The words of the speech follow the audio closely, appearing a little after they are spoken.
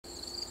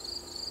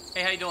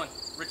Hey, how you doing?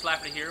 Rich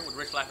Lafferty here with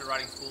Rich Lafferty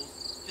Riding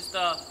Schools. Just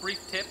a brief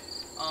tip.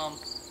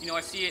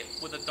 I see it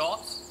with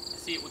adults. I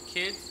see it with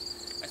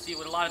kids. I see it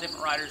with a lot of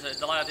different riders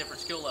at a lot of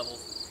different skill levels.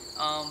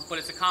 But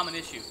it's a common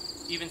issue.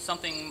 Even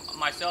something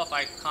myself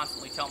I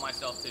constantly tell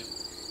myself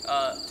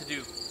to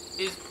do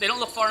is they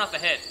don't look far enough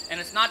ahead. And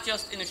it's not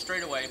just in a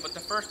straightaway, but the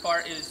first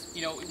part is,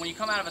 when you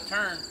come out of a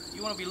turn,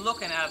 you want to be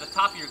looking out of the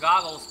top of your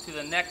goggles to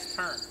the next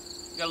turn.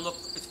 You got to look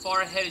as far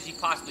ahead as you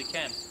possibly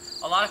can.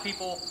 A lot of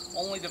people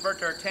only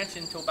divert their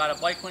attention to about a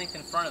bike length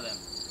in front of them.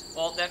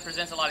 Well, that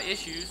presents a lot of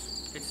issues.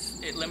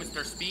 It limits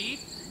their speed,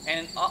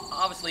 and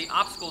obviously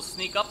obstacles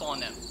sneak up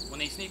on them. When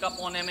they sneak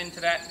up on them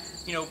into that,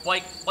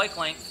 bike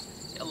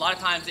length, a lot of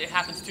times it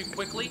happens too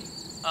quickly,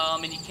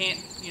 and you can't,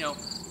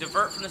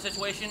 divert from the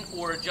situation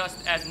or adjust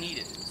as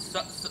needed.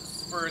 So,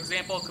 for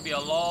example, it could be a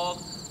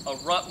log, a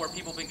rut where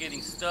people have been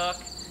getting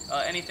stuck,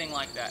 anything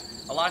like that.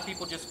 A lot of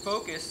people just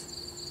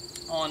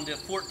focus on the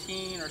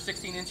 14 or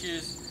 16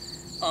 inches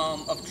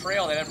of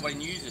trail that everybody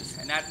uses,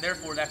 and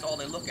therefore that's all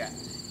they look at.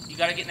 You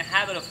got to get in the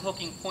habit of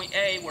hooking point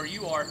A where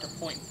you are to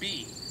point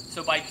B.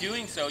 So by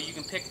doing so, you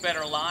can pick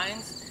better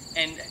lines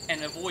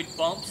and avoid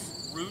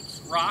bumps,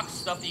 roots, rocks,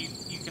 stuff that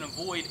you can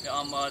avoid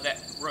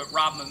that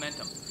rob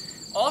momentum.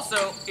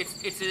 Also,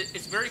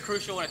 it's very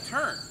crucial in a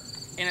turn.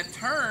 In a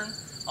turn,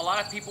 a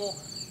lot of people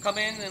come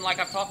in and, like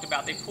I've talked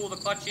about, they pull the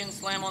clutch in,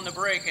 slam on the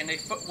brake, and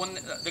when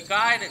the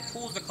guy that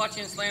pulls the clutch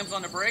in, slams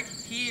on the brake,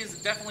 he is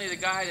definitely the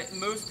guy that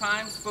most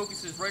times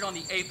focuses right on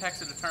the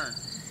apex of the turn.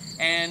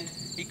 And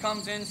he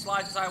comes in,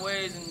 slides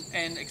sideways,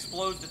 and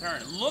explodes the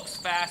turn. It looks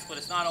fast, but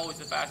it's not always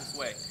the fastest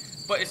way.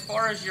 But as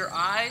far as your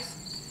eyes,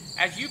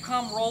 as you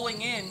come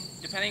rolling in,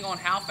 depending on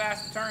how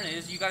fast the turn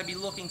is, you got to be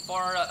looking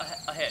far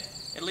ahead,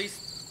 at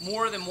least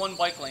more than one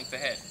bike length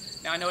ahead.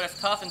 Now, I know that's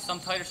tough in some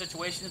tighter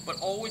situations, but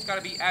always got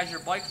to be, as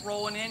your bike's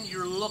rolling in,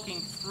 you're looking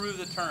through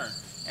the turn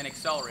and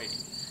accelerating.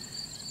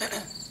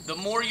 The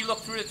more you look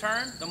through the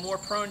turn, the more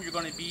prone you're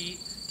going to be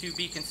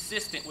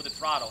consistent with the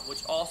throttle,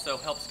 which also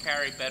helps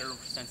carry better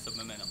sense of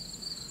momentum.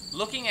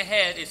 Looking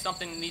ahead is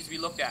something that needs to be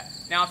looked at.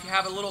 Now, if you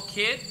have a little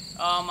kid,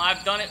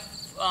 I've done it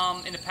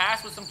in the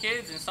past with some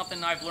kids, and it's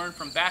something I've learned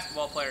from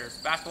basketball players.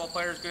 Basketball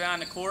players go down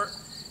the court,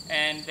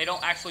 and they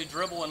don't actually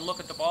dribble and look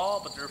at the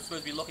ball, but they're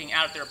supposed to be looking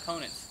out at their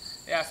opponents.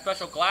 They have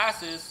special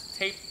glasses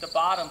taped to the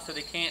bottom so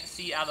they can't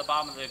see out of the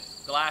bottom of the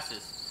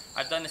glasses.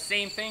 I've done the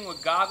same thing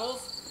with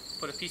goggles.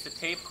 Put a piece of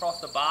tape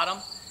across the bottom.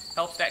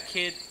 Helps that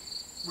kid,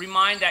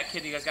 remind that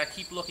kid, you guys got to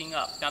keep looking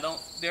up. Now,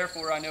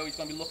 therefore, I know he's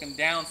going to be looking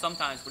down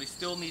sometimes, but he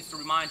still needs to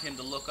remind him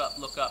to look up,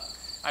 look up.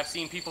 I've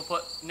seen people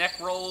put neck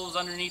rolls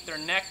underneath their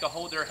neck to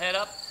hold their head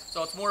up.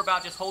 So it's more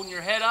about just holding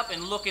your head up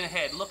and looking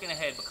ahead,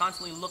 but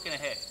constantly looking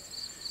ahead.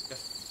 The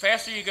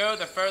faster you go,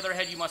 the further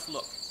ahead you must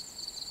look.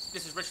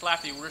 This is Rich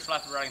Lafferty with Rich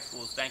Lafferty Riding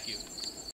Schools. Thank you.